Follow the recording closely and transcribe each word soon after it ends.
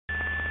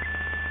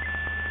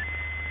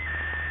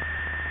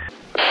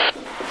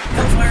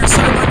Hellfire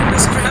Cyberpunk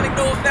missiles are having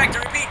no effect. I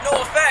repeat,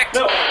 no effect.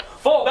 No,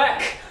 fall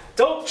back.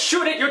 Don't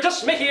shoot it. You're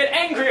just making it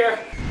angrier.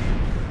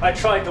 I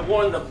tried to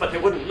warn them, but they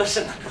wouldn't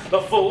listen.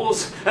 The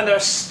fools and their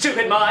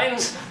stupid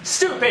minds.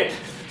 Stupid.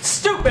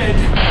 Stupid.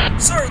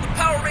 Sir, the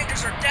Power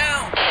Rangers are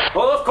down.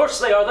 Well, of course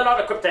they are. They're not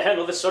equipped to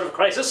handle this sort of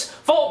crisis.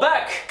 Fall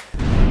back.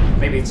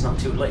 Maybe it's not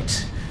too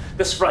late.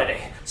 This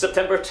Friday,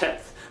 September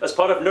 10th, as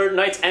part of Nerd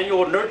Nite's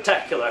Annual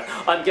Nerdtacular,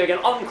 I'm giving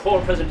an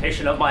encore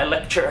presentation of my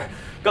lecture,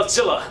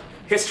 Godzilla,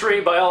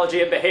 History,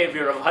 Biology, and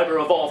Behavior of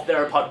Hyper-Evolved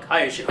Theropod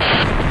Kaiju.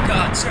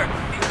 God, sir,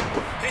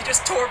 he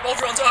just tore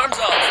Voltron's arms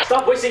off.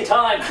 Stop wasting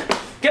time.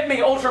 Get me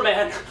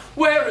Ultraman.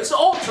 Where is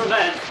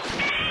Ultraman?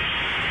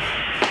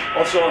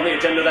 Also on the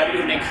agenda that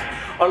evening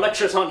are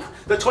lectures on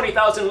the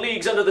 20,000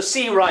 Leagues Under the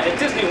Sea ride at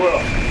Disney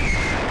World.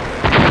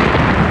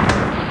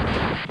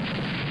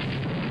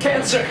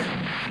 Cancer,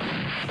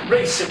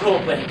 race and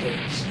role-playing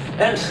games,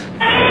 and